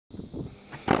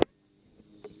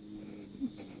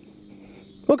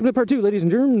Welcome to part 2, ladies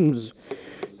and germs.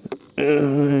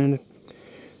 And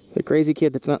the crazy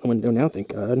kid that's not in the window now, thank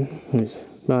God, is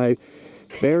my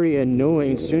very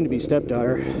annoying soon-to-be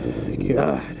stepdaughter.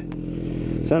 God.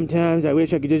 Sometimes I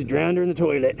wish I could just drown her in the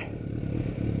toilet.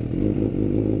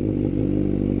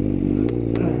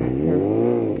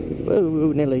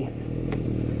 Whoa, Nelly.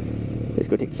 Let's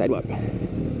go take the sidewalk.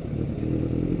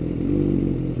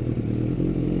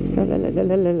 La la la la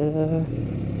la la la.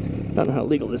 I don't know how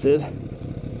legal this is.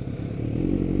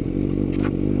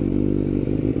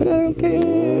 But I don't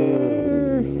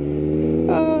care.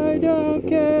 I don't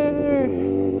care.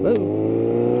 Whoa.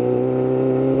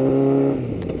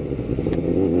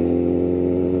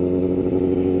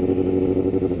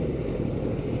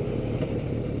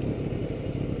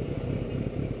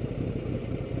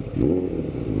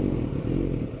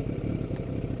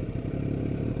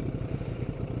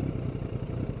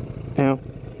 Ow.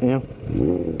 Ow.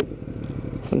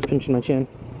 Someone's pinching my chin.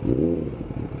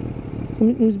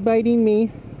 Someone's biting me.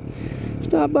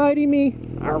 Stop biting me.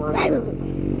 I'll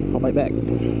bite back.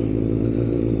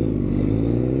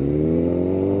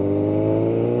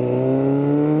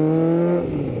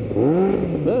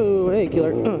 Whoa, hey,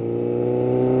 killer.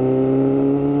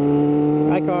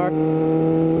 Hi, car.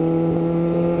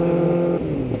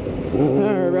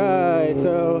 Alright,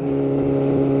 so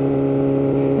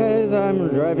as I'm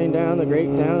driving down the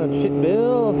great town of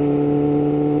Shitville,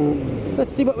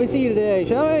 let's see what we see today,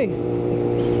 shall we?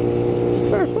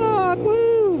 First walk,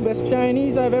 woo! Best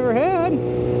Chinese I've ever had.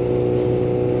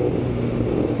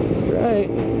 That's right.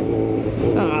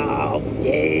 Oh,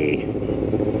 yay.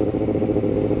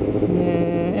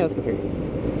 Yeah, let's go here.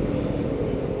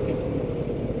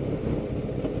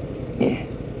 Yeah.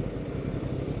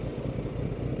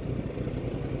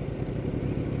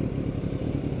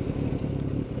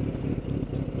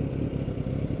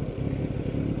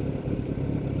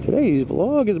 Today's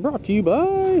vlog is brought to you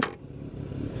by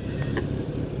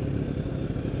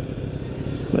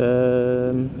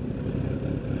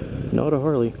not a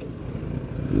Harley.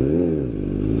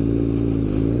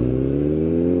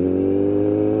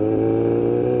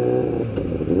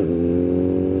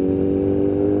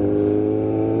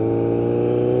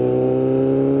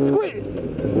 Squid!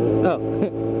 Oh,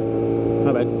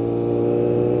 my bad.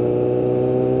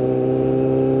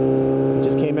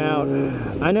 Just came out.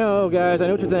 I know, guys, I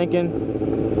know what you're thinking.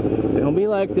 Don't be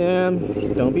like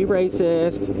them. Don't be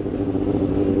racist.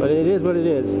 But it is what it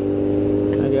is.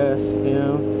 I guess, you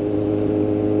know.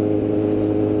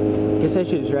 Guess I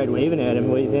should have tried waving at him.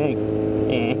 What do you think?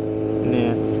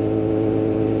 Nah.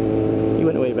 He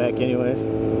wouldn't wave back anyways.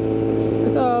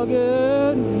 It's all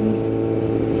good.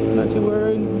 I'm not too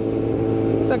worried.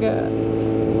 So I got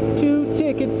 2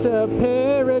 tickets to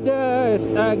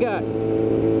paradise. I got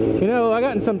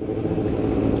in some,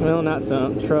 well, not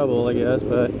some trouble, I guess,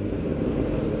 but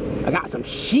I got some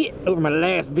shit over my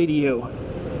last video.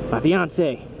 My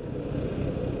fiance,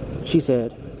 she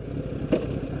said,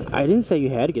 I didn't say you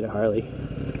had to get a Harley.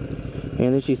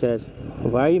 And then she says,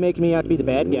 why are you making me out to be the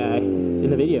bad guy in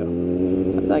the video?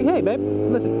 I was like, hey babe,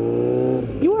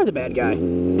 listen, you are the bad guy.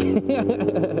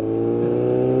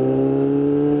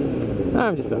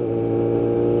 I'm just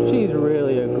she's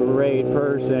really a great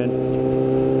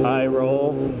person. I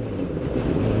roll.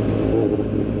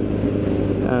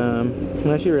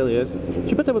 No, she really is.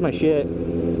 She puts up with my shit.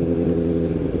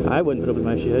 I wouldn't put up with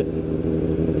my shit.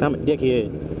 'Cause I'm a dickhead.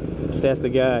 Just ask the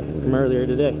guy from earlier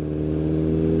today.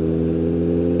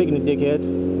 Speaking of dickheads,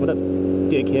 what up,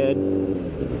 dickhead?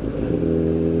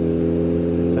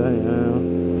 So,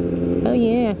 oh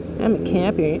yeah, I'm a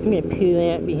camper. I'm gonna pull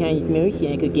out behind your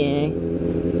motorcycle guy.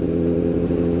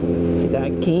 'Cause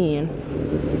I can.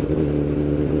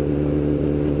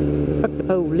 Fuck the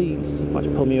police. Watch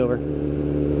him pull me over.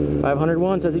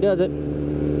 501 says he does it.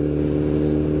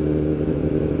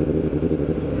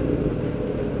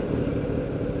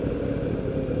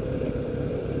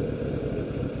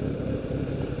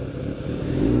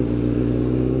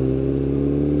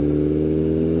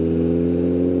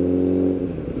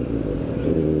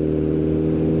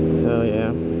 So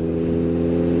yeah.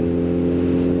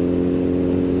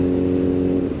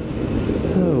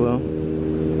 Oh well.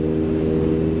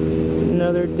 It's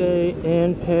another day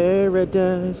in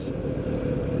paradise.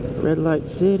 Red Light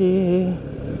City.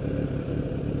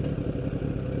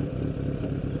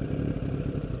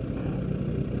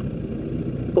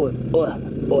 Boy.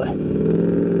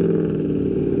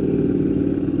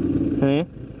 Huh?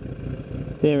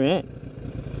 All right.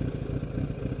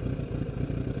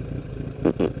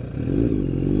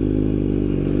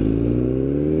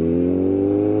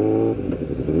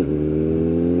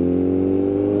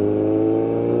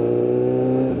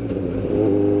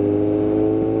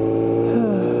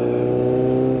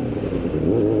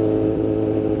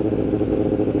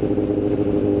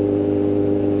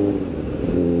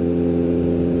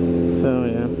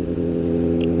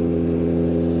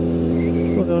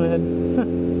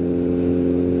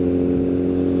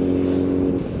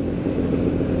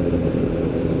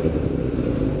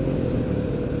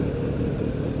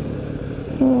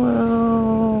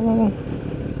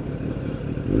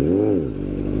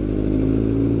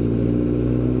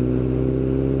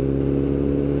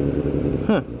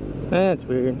 That's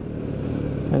weird.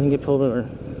 I didn't get pulled over.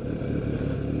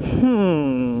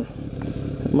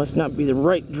 Must not be the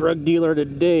right drug dealer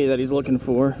today that he's looking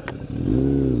for.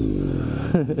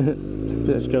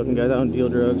 Just joking, guys. I don't deal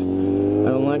drugs. I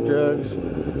don't like drugs.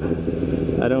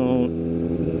 I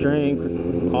don't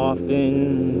drink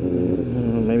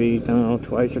often. Maybe, I don't know,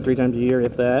 twice or 3 times a year,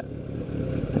 if that.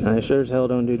 And I sure as hell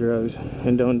don't do drugs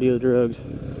and don't deal drugs.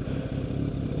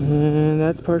 And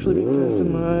that's partially because of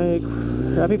my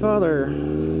crappy father.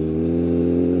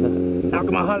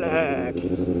 Alcoholic.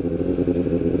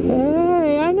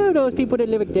 Hey, I know those people that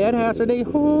live at that house. Are they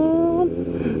home?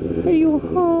 Are you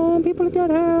home, people at that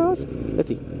house? Let's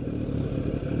see.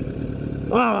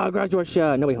 Oh, garage door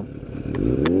shut. Nobody home.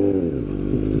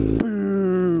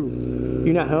 Boo.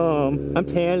 You're not home. I'm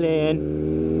telling.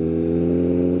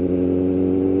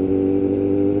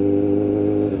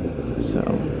 So.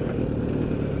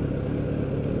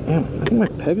 Damn, I think my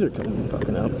pegs are coming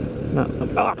fucking up. Not.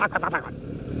 Oh, fuck.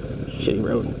 Shitty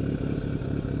road.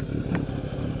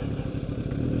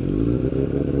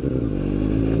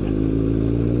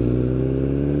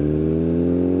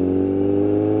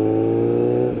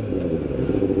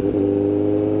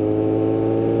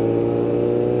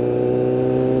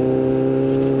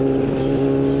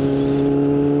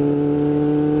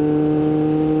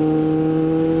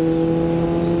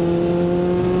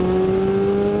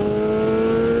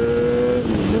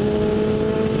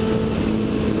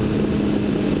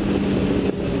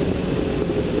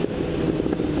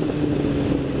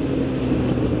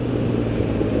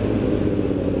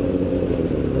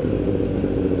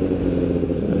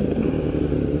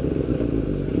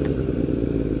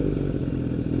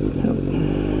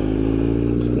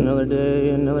 Another day,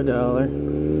 another dollar.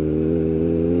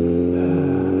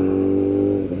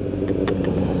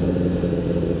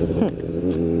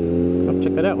 I'll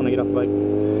check that out when I get off the bike.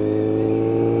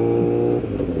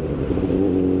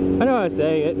 I know how to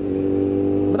say it,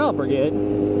 but I'll forget.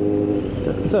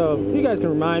 So if you guys can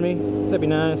remind me, that'd be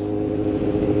nice.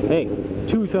 Hey,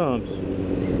 2 thumbs.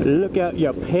 Look out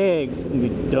your pegs, you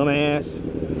dumbass.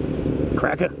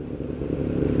 Cracker.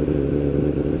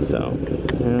 So,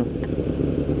 yeah.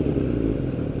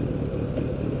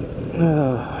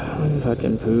 I'm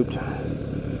fucking pooped.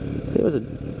 It was a...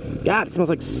 God, it smells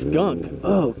like skunk.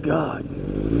 Oh, God.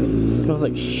 It smells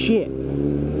like shit. Who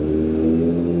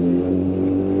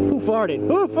farted?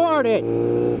 Who farted?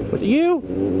 Was it you?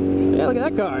 Yeah, look at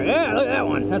that car. Yeah, look at that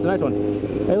one. That's a nice one.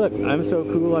 Hey, look, I'm so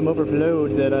cool, I'm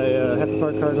overflowed that I have to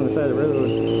park cars on the side of the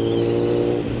road.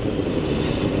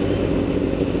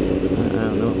 I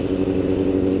don't know.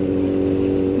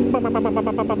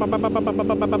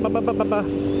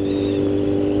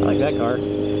 I like that car.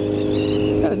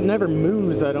 It never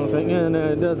moves, I don't think. Yeah,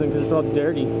 no, it doesn't, because it's all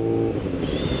dirty.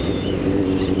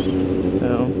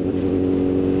 So,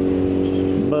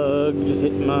 bug just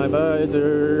hit my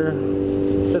visor.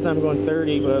 It says I'm going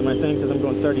 30, but my thing says I'm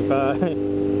going 35.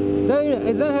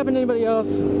 Has that happened to anybody else?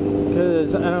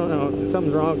 Because I don't know if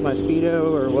something's wrong with my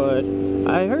speedo or what.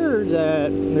 I heard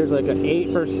that there's like an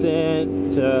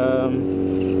 8%,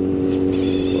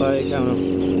 like, I don't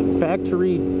know,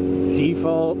 factory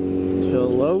default to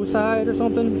low side or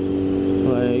something.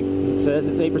 Like, it says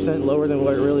it's 8% lower than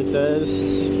what it really says.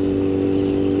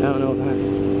 I don't know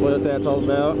what that's all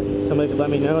about. Somebody could let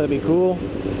me know, that'd be cool.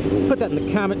 Put that in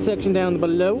the comment section down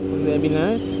below, that'd be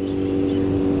nice.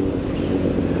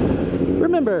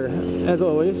 Remember, as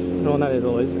always, no, not as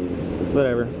always,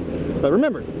 whatever. But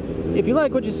remember, if you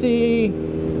like what you see,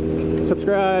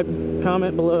 subscribe,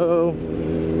 comment below,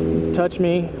 touch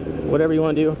me, whatever you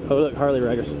want to do. Oh, look, Harley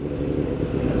riders.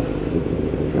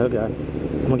 Oh, God.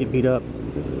 I'm gonna get beat up.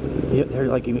 Yep, they're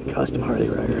like even custom Harley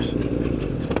riders.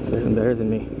 They're even better than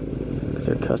me, because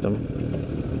they're custom.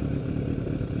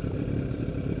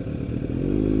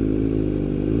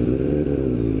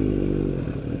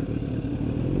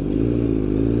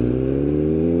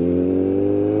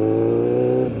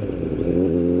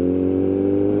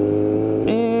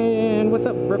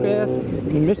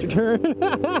 Mr. Turn.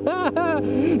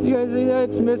 You guys see that?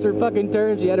 It's Mr. fucking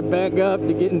Turns. You had to back up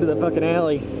to get into the fucking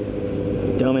alley.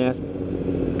 Dumbass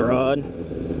broad.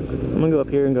 I'm gonna go up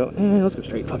here and go, let's go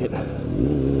straight, fuck it. And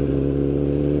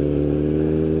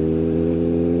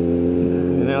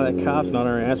now that cop's not on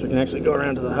our ass, we can actually go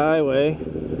around to the highway. I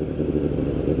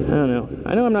don't know.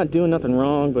 I know I'm not doing nothing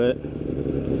wrong, but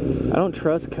I don't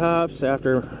trust cops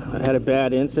after I had a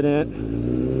bad incident.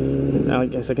 Now, I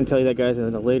guess I can tell you that, guys,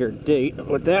 at a later date.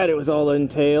 With that, it was all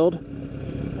entailed.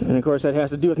 And, of course, that has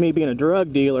to do with me being a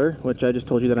drug dealer, which I just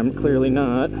told you that I'm clearly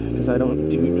not, because I don't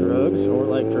do drugs or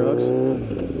like drugs.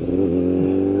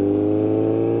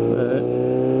 But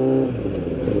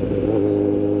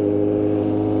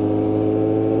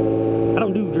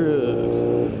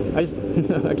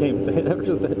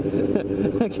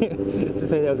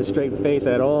face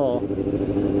at all.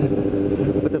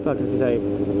 What the fuck does he say?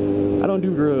 I don't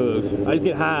do drugs. I just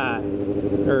get high.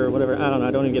 Or whatever. I don't know.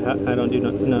 I don't even get high. I don't do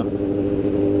nothing. No.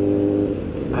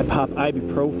 I pop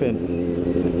ibuprofen.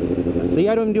 See,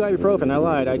 I don't even do ibuprofen. I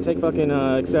lied. I take fucking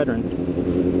Excedrin.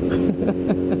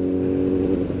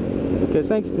 Because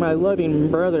thanks to my loving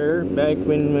brother, back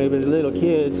when we were little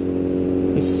kids,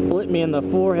 he split me in the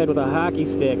forehead with a hockey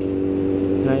stick.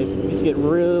 And I used to get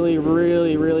really,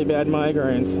 really, really bad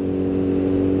migraines.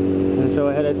 And so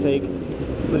I had to take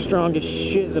the strongest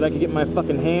shit that I could get my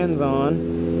fucking hands on.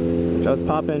 Which I was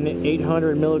popping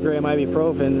 800 milligram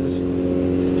ibuprofens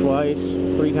twice,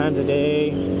 3 times a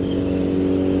day.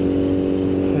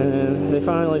 And they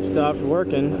finally stopped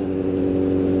working.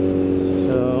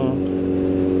 So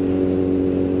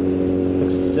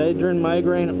Excedrin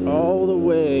migraine all the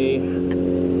way,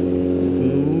 as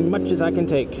much as I can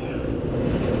take,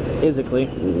 physically,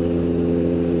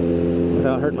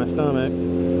 without hurting my stomach,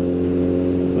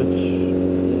 which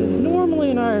is normally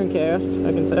an iron cast,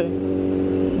 I can say.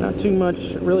 Not too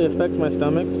much really affects my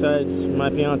stomach, besides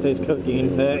my fiance's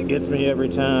cooking. That gets me every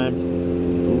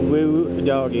time. Woo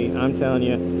doggy, I'm telling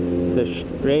you, the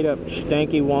straight up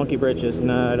stanky wonky britches.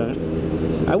 No, I don't.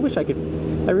 I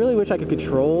really wish I could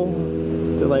control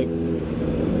to, like,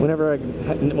 whenever I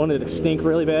wanted to stink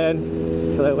really bad,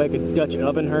 so that way I could Dutch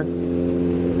oven her.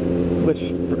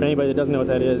 Which, for anybody that doesn't know what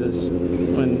that is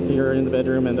when you're in the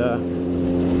bedroom and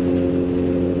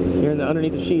you're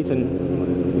underneath the sheets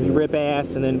and you rip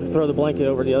ass and then throw the blanket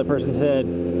over the other person's head.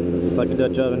 It's like a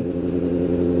Dutch oven.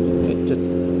 It just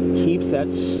keeps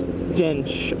that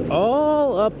stench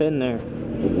all up in there.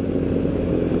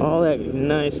 All that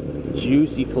nice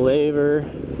juicy flavor.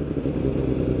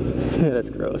 That's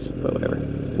gross, but whatever.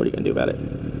 What are you gonna do about it?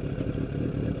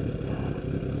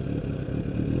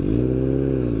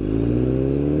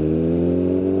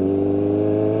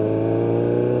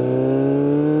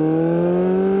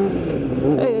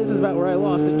 Hey, this is about where I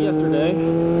lost it yesterday.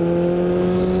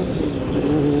 This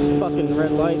fucking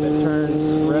red light that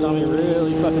turned red on me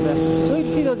really fucking fast. Did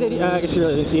you see those idiots? I guess you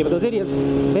really didn't see it, but those idiots,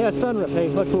 they had a sunroof. Hey,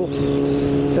 look cool.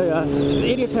 The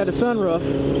idiots had a sunroof,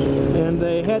 and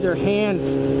they had their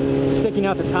hands sticking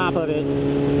out the top of it,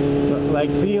 like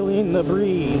feeling the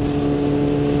breeze.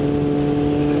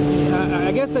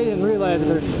 I guess they didn't realize that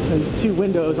there's 2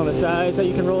 windows on the sides that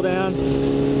you can roll down.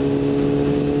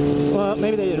 Well,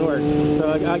 maybe they didn't work,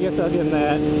 so I guess I'll give them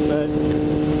that. But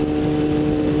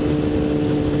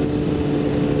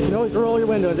you can always roll your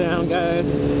window down, guys,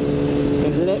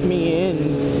 and let me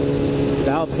in.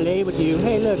 So I'll play with you.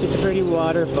 Hey, look, it's a pretty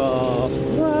waterfall.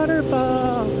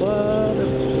 Waterfall,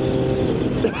 waterfall.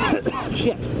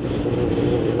 Shit.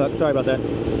 Fuck, sorry about that.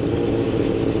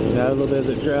 Got a little bit of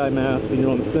a dry mouth, you know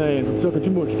what I'm saying? I'm sucking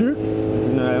too much dick.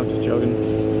 No, I'm just joking.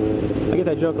 I get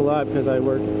that joke a lot because I do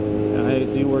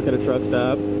work at a truck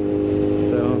stop.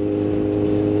 So,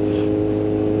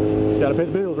 gotta pay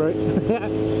the bills, right?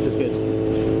 Just kidding.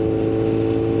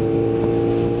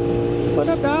 What's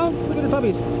up, dog? Look at the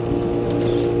puppies.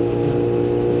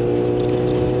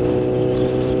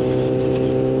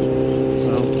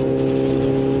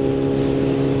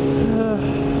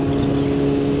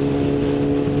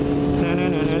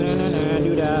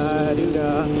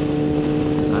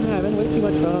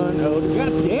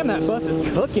 That bus is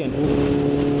cooking.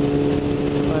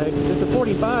 Like, it's a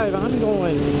 45, I'm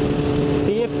going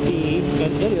 50,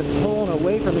 and it is pulling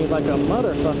away from me like a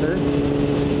motherfucker.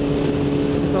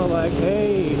 It's all like,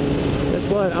 hey, guess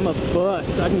what? I'm a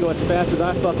bus. I can go as fast as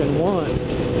I fucking want.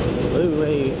 Ooh,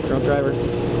 hey, drunk driver.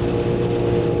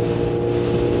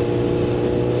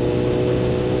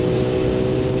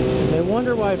 They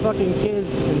wonder why fucking kids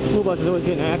and school buses always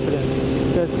get in accidents.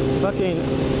 Because fucking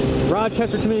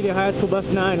Rochester Community High School Bus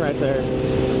 9 right there.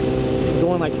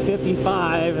 Going like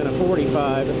 55 and a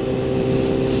 45.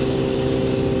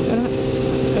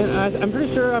 And I'm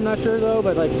pretty sure, I'm not sure though,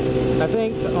 but like, I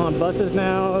think on buses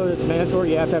now, it's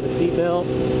mandatory you have to have a seatbelt,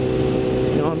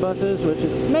 you know, on buses, which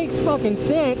makes fucking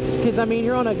sense, because I mean,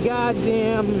 you're on a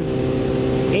goddamn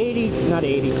not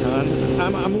 80 ton.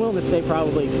 I'm willing to say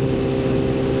probably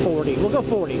 40. We'll go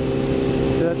 40.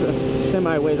 That's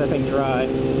semi weighs, I think, dry.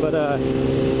 But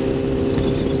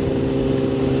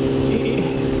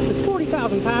it's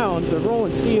 40,000 pounds of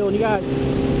rolling steel, and you got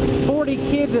 40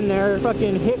 kids in there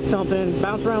fucking hit something,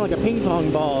 bounce around like a ping pong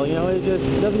ball. You know, it just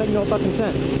doesn't make no fucking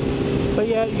sense. But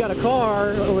yeah, you got a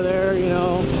car over there, you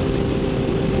know,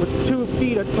 with 2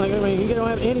 feet of, like, I mean, you don't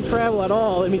have any travel at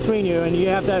all in between you, and you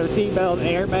have to have a seatbelt,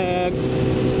 airbags.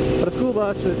 But a school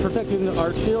bus is protecting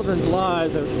our children's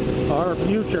lives, our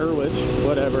future, which,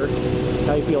 whatever,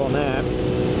 how you feel on that.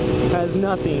 has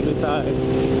nothing besides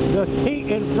the seat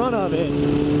in front of it.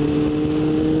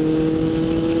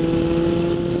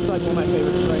 It's like one of my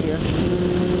favorites right here.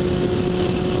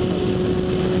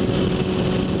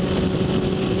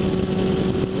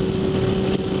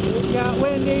 It got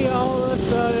windy all of a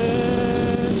sudden.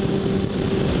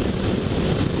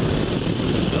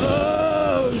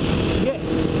 Oh shit!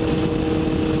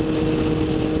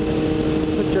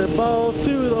 Put your balls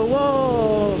to the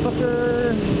wall,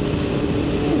 fucker.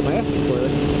 Ooh, my ass is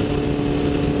spoiling.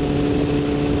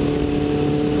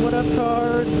 What up,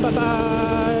 cars?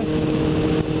 Bye-bye.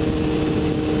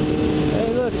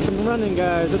 Hey, look, some running,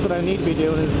 guys. That's what I need to be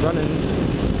doing, is running.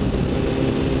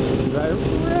 I'd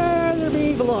rather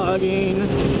be vlogging.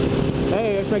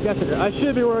 Hey, I should make that sticker. I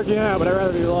should be working out, but I'd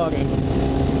rather be vlogging.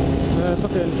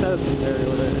 Fucking sedentary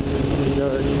over there in the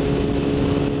yard.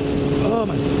 Oh,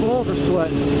 my balls are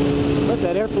sweating. Let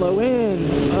that airflow in.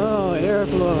 Oh,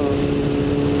 airflow.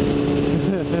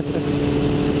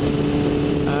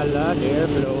 I like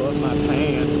airflow up my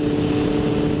pants.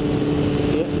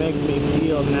 It makes me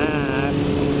feel nice.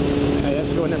 Hey,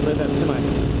 let's go in there and put that semi.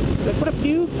 Like, what up,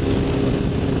 dudes?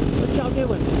 What y'all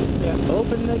doing? Yeah,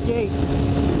 open the gate.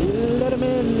 Let them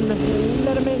in.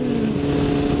 Let them in.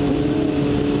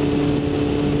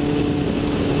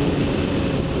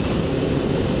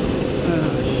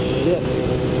 Shit.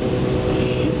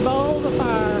 Shit balls of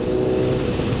fire.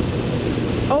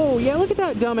 Oh, yeah, look at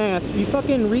that dumbass. You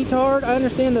fucking retard. I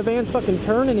understand the van's fucking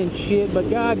turning and shit, but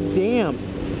goddamn.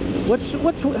 What's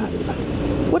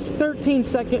 13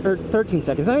 seconds, or 13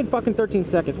 seconds, not even fucking 13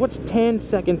 seconds. What's 10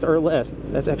 seconds or less?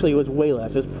 That's actually, it was way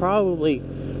less. It was probably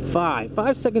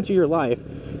 5 seconds of your life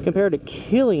compared to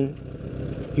killing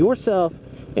yourself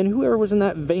and whoever was in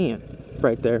that van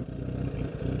right there.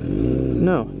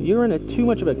 No, you're in too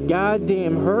much of a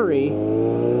goddamn hurry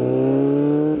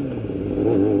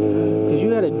because you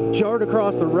had to dart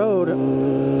across the road,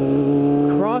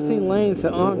 crossing lanes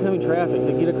to oncoming traffic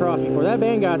to get across before that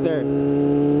van got there.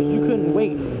 You couldn't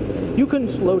wait. You couldn't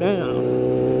slow down.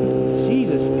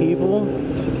 Jesus, people.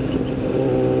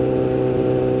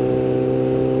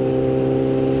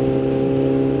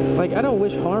 Like, I don't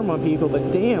wish harm on people,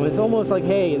 but damn, it's almost like,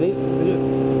 hey, they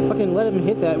fucking let him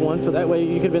hit that one, so that way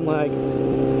you could have been like,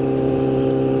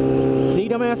 see,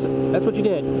 dumbass, that's what you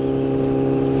did.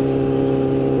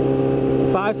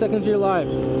 5 seconds of your life.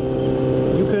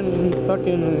 You couldn't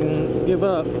fucking give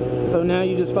up, so now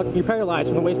you just fucking, you're paralyzed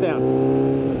from the waist down.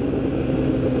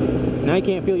 Now you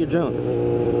can't feel your junk.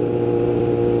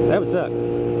 That would suck. I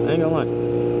ain't gonna lie.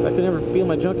 If I could never feel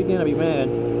my junk again, I'd be mad.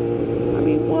 I'd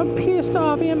be one pissed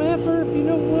off MFer, if you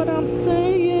know what I'm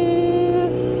saying.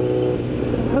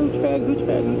 Hooch bag, hooch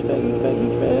bag, hooch bag, hooch bag,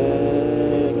 hooch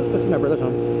bag. Let's go see my brother's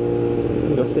home. I'm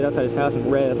gonna go sit outside his house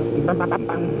and rev. He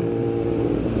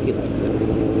likes it.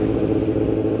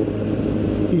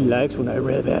 He likes when I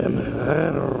rev at him.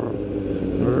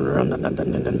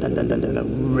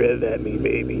 Rev at me,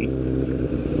 baby.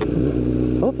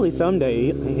 Hopefully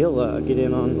someday he'll get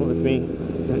in on with me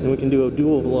and we can do a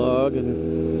dual vlog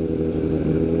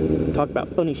and talk about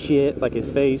funny shit like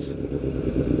his face. I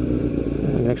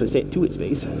can actually say it to his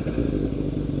face.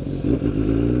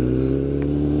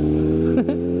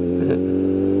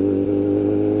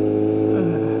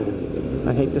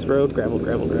 I hate this road. Gravel,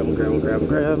 gravel, gravel, gravel, gravel,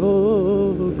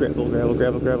 gravel, gravel, gravel,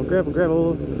 gravel, gravel, gravel,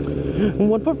 gravel.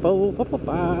 144,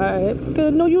 445.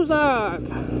 Good, no use. For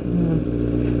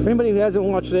anybody who hasn't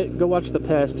watched it, go watch The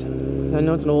Pest. I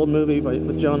know it's an old movie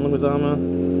with John Leguizamo.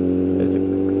 It's a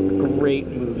great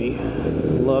movie.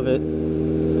 Love it.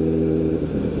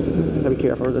 Gotta be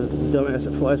careful of this dumbass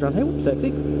that flies around. Hey, what's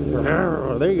sexy?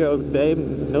 There you go, babe.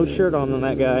 No shirt on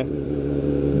that guy.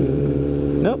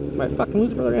 Nope, my fucking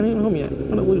loser brother ain't even home yet.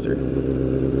 What a loser.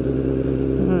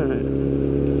 Alright.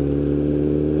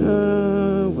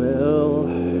 Well.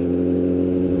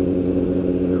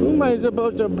 Who am I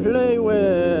supposed to play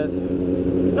with?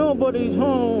 Nobody's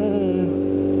home.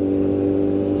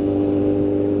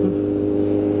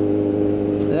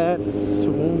 That's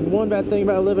one bad thing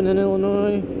about living in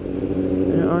Illinois.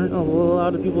 There aren't a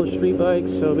lot of people with street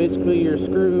bikes, so basically you're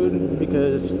screwed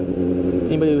because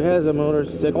anybody who has a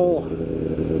motorcycle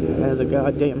has a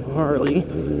goddamn Harley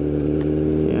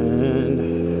and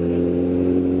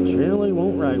generally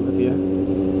won't ride with you.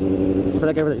 Except for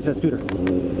that guy over there, he's a scooter.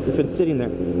 It's been sitting there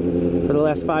for the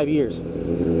last 5 years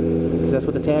because that's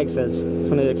what the tag says. That's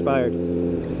when it expired.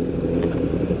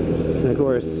 And of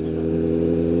course,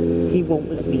 he won't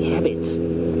let me have it.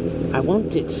 I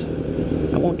want it.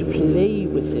 I want to play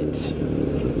with it.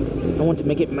 I want to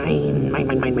make it mine. Mine,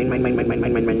 mine, mine, mine, mine, mine, mine,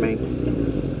 mine, mine, mine, mine.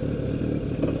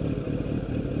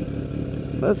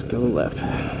 Let's go left.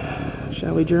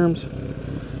 Shall we, germs?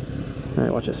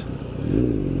 Alright, watch this.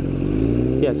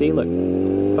 Yeah, see, look.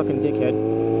 Fucking dickhead.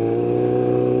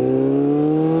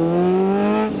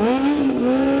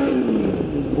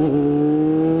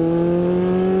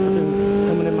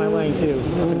 Coming in my lane, too.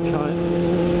 Fucking cunt.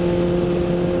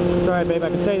 It's alright, babe, I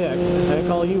can say that. I didn't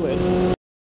call you it.